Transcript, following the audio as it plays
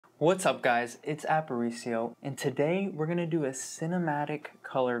What's up guys, it's Aparicio, and today we're going to do a cinematic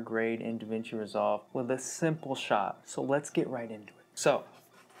color grade in Davinci Resolve with a simple shot. So let's get right into it. So,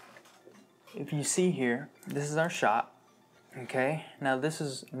 if you see here, this is our shot, okay? Now this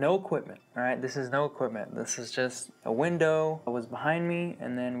is no equipment, alright? This is no equipment. This is just a window that was behind me,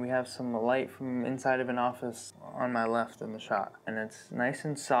 and then we have some light from inside of an office on my left in the shot. And it's nice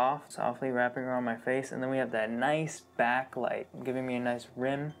and soft, softly wrapping around my face, and then we have that nice backlight giving me a nice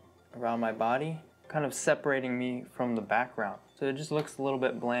rim around my body, kind of separating me from the background. So it just looks a little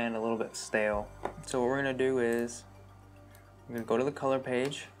bit bland, a little bit stale. So what we're gonna do is, we're gonna go to the color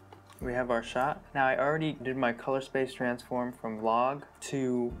page. We have our shot. Now I already did my color space transform from log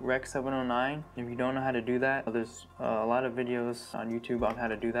to Rec 709. If you don't know how to do that, there's a lot of videos on YouTube on how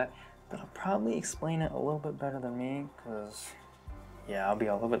to do that, but I'll probably explain it a little bit better than me, because yeah, I'll be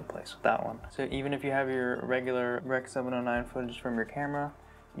all over the place with that one. So even if you have your regular Rec 709 footage from your camera,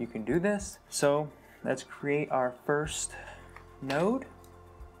 you can do this. So let's create our first node.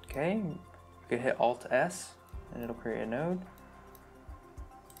 Okay, you can hit Alt S and it'll create a node.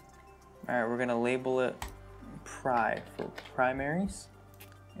 All right, we're gonna label it Pri for primaries.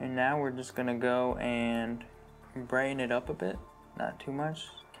 And now we're just gonna go and brighten it up a bit, not too much.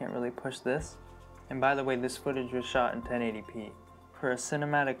 Can't really push this. And by the way, this footage was shot in 1080p. For a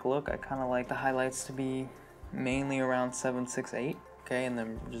cinematic look, I kind of like the highlights to be mainly around 768. Okay, and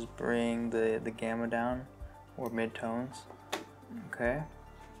then just bring the gamma down, or mid-tones. Okay.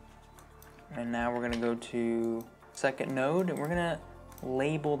 And now we're gonna go to second node, and we're gonna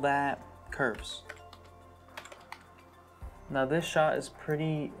label that curves. Now this shot is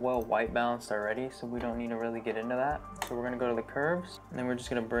pretty well white balanced already, so we don't need to really get into that. So we're gonna go to the curves, and then we're just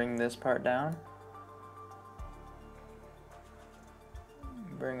gonna bring this part down.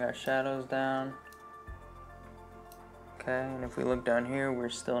 Bring our shadows down. Okay, and if we look down here, we're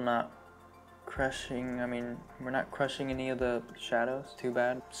still not crushing, we're not crushing any of the shadows, too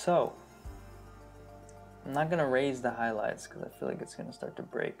bad. So, I'm not gonna raise the highlights because I feel like it's gonna start to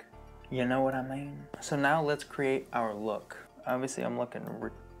break. You know what I mean? So now let's create our look. Obviously I'm looking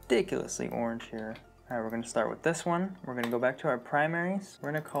ridiculously orange here. All right, we're gonna start with this one. We're gonna go back to our primaries.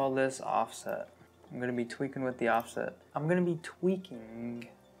 We're gonna call this offset. I'm gonna be tweaking with the offset.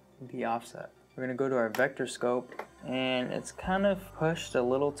 We're gonna go to our vector scope, and it's kind of pushed a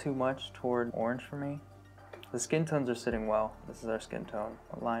little too much toward orange for me. The skin tones are sitting well. This is our skin tone.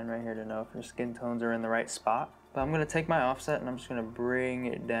 A line right here to know if your skin tones are in the right spot. But I'm gonna take my offset and I'm just gonna bring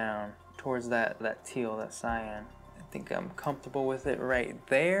it down towards that teal, that cyan. I think I'm comfortable with it right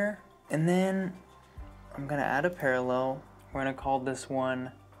there. And then I'm gonna add a parallel. We're gonna call this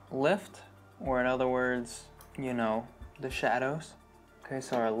one lift, or in other words, you know, the shadows. Okay,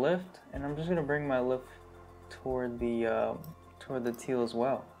 so our lift, and I'm just gonna bring my lift toward the teal as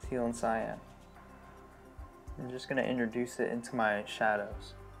well, teal and cyan. I'm just gonna introduce it into my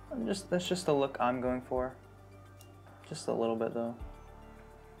shadows. That's just the look I'm going for. Just a little bit though.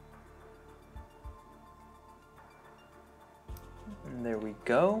 And there we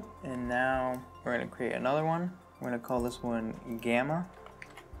go. And now we're gonna create another one. We're gonna call this one Gamma.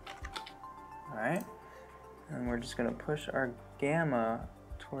 All right. And we're just gonna push our gamma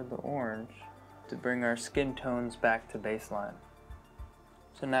toward the orange to bring our skin tones back to baseline.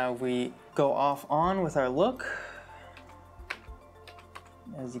 So now if we go off on with our look,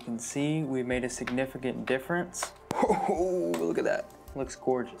 as you can see, we made a significant difference. Oh, look at that. Looks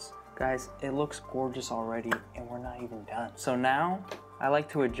gorgeous. Guys, it looks gorgeous already, and we're not even done. So now, I like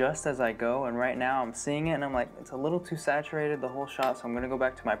to adjust as I go, and right now I'm seeing it and I'm like, it's a little too saturated, the whole shot, so I'm gonna go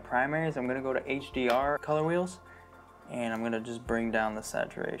back to my primaries. I'm gonna go to HDR color wheels, and I'm gonna just bring down the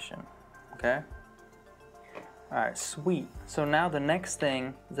saturation, okay? All right, sweet. So now the next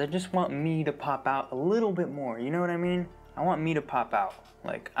thing is I just want me to pop out a little bit more, you know what I mean? I want me to pop out.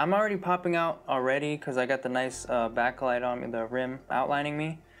 Like, I'm already popping out already because I got the nice backlight on me, the rim outlining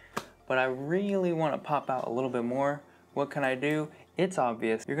me, but I really want to pop out a little bit more. What can I do? It's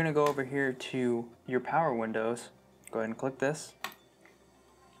obvious. You're gonna go over here to your power windows. Go ahead and click this.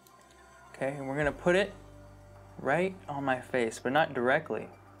 Okay, and we're gonna put it right on my face, but not directly.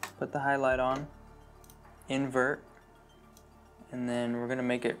 Put the highlight on, invert, and then we're gonna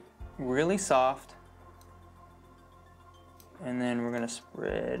make it really soft, and then we're gonna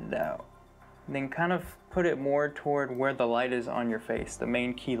spread it out. And then kind of put it more toward where the light is on your face, the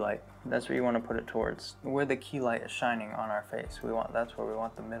main key light. That's where you want to put it towards, where the key light is shining on our face. That's where we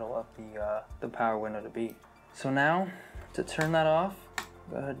want the middle of the power window to be. So now, to turn that off,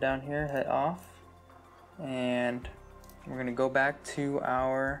 go ahead down here, hit off, and we're gonna go back to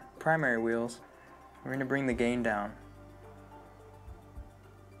our primary wheels. We're gonna bring the gain down.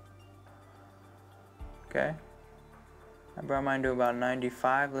 Okay. I brought mine to about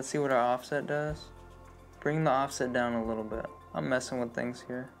 95. Let's see what our offset does. Bring the offset down a little bit. I'm messing with things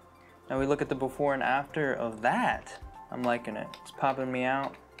here. Now we look at the before and after of that. I'm liking it. It's popping me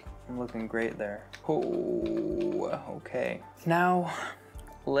out. I'm looking great there. Oh, okay. Now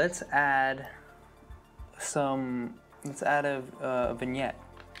let's add a vignette,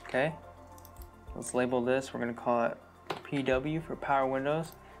 okay? Let's label this. We're gonna call it PW for Power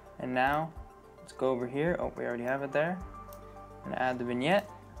Windows. And now let's go over here. Oh, we already have it there. I'm gonna add the vignette.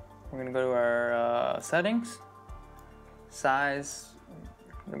 We're gonna go to our settings, size.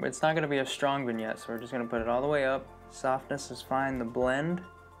 It's not gonna be a strong vignette, so we're just gonna put it all the way up. Softness is fine. The blend,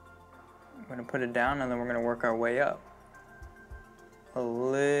 we're gonna put it down, and then we're gonna work our way up a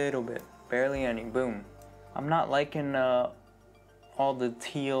little bit, barely any. Boom. I'm not liking all the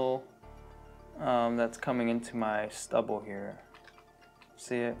teal that's coming into my stubble here.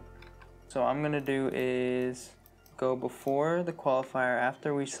 See it? So what I'm gonna do is go before the qualifier.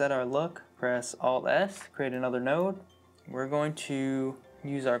 After we set our look, press Alt S, create another node. We're going to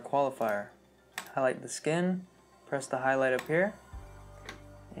use our qualifier. Highlight the skin, press the highlight up here,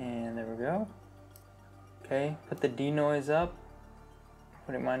 and there we go. Okay, put the denoise up,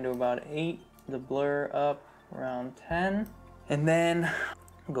 putting mine to about 8, the blur up around 10, and then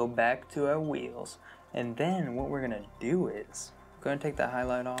go back to our wheels. And then what we're gonna do is, we're gonna take the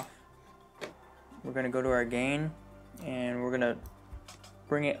highlight off, we're gonna go to our gain, and we're gonna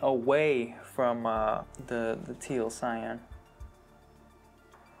bring it away from the teal cyan.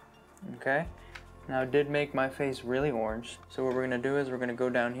 Okay, now it did make my face really orange, so what we're gonna do is we're gonna go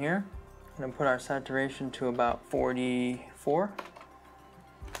down here, we're gonna put our saturation to about 44,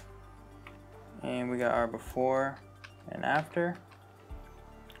 and we got our before and after,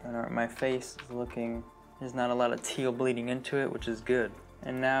 and my face is looking, there's not a lot of teal bleeding into it, which is good.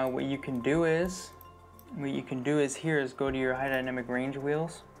 And now what you can do is here is go to your high dynamic range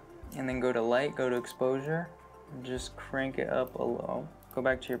wheels, and then go to light, go to exposure, and just crank it up a little. Go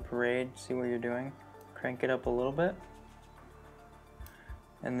back to your parade, see what you're doing. Crank it up a little bit.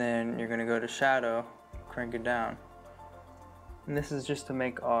 And then you're gonna go to shadow, crank it down. And this is just to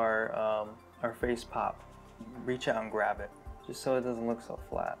make our face pop. Reach out and grab it, just so it doesn't look so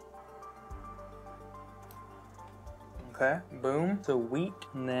flat. Okay, boom, so wheat.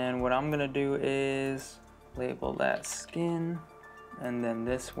 And then what I'm gonna do is label that skin, and then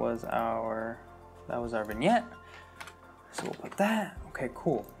this was our vignette. So we'll put that. Okay,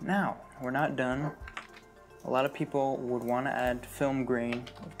 cool. Now, we're not done. A lot of people would want to add film grain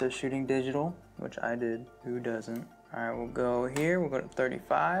if they're shooting digital, which I did. Who doesn't? All right, we'll go here. We'll go to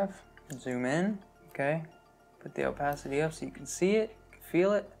 35. Zoom in. Okay. Put the opacity up so you can see it,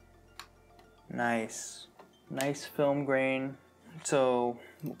 feel it. Nice. Nice film grain. So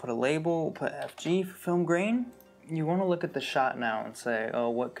we'll put a label. We'll put FG for film grain. You want to look at the shot now and say, oh,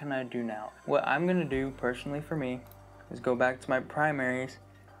 what can I do now? What I'm going to do personally for me is go back to my primaries,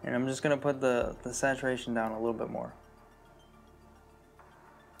 and I'm just gonna put the saturation down a little bit more.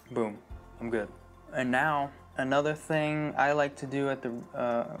 Boom, I'm good. And now, another thing I like to do at the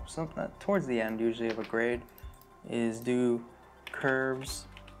towards the end usually of a grade is do curves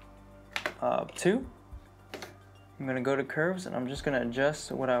 2. I'm gonna go to curves, and I'm just gonna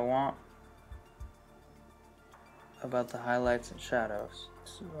adjust what I want about the highlights and shadows.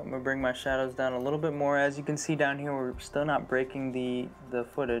 So I'm gonna bring my shadows down a little bit more. As you can see down here, we're still not breaking the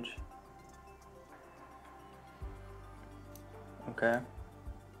footage. Okay.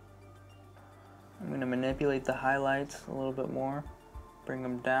 I'm gonna manipulate the highlights a little bit more. Bring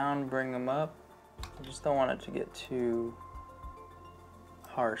them down, bring them up. I just don't want it to get too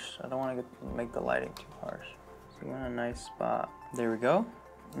harsh. I don't want to make the lighting too harsh. So we're in a nice spot. There we go.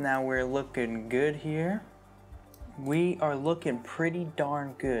 Now we're looking good here. We are looking pretty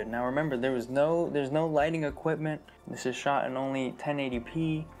darn good. Now remember, there's no lighting equipment. This is shot in only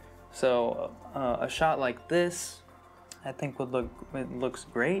 1080p. So a shot like this, I think it looks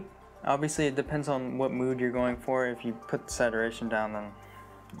great. Obviously it depends on what mood you're going for. If you put the saturation down, then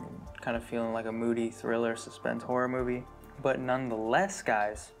you're kind of feeling like a moody thriller, suspense horror movie. But nonetheless,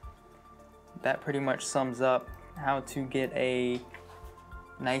 guys, that pretty much sums up how to get a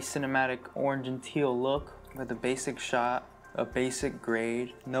nice cinematic orange and teal look with a basic shot, a basic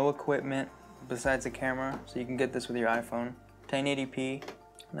grade, no equipment besides a camera, so you can get this with your iPhone, 1080p.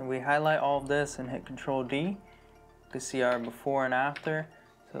 And then we highlight all of this and hit Control D to see our before and after.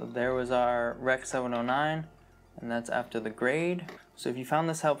 So there was our Rec 709, and that's after the grade. So if you found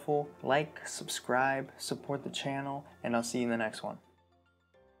this helpful, like, subscribe, support the channel, and I'll see you in the next one.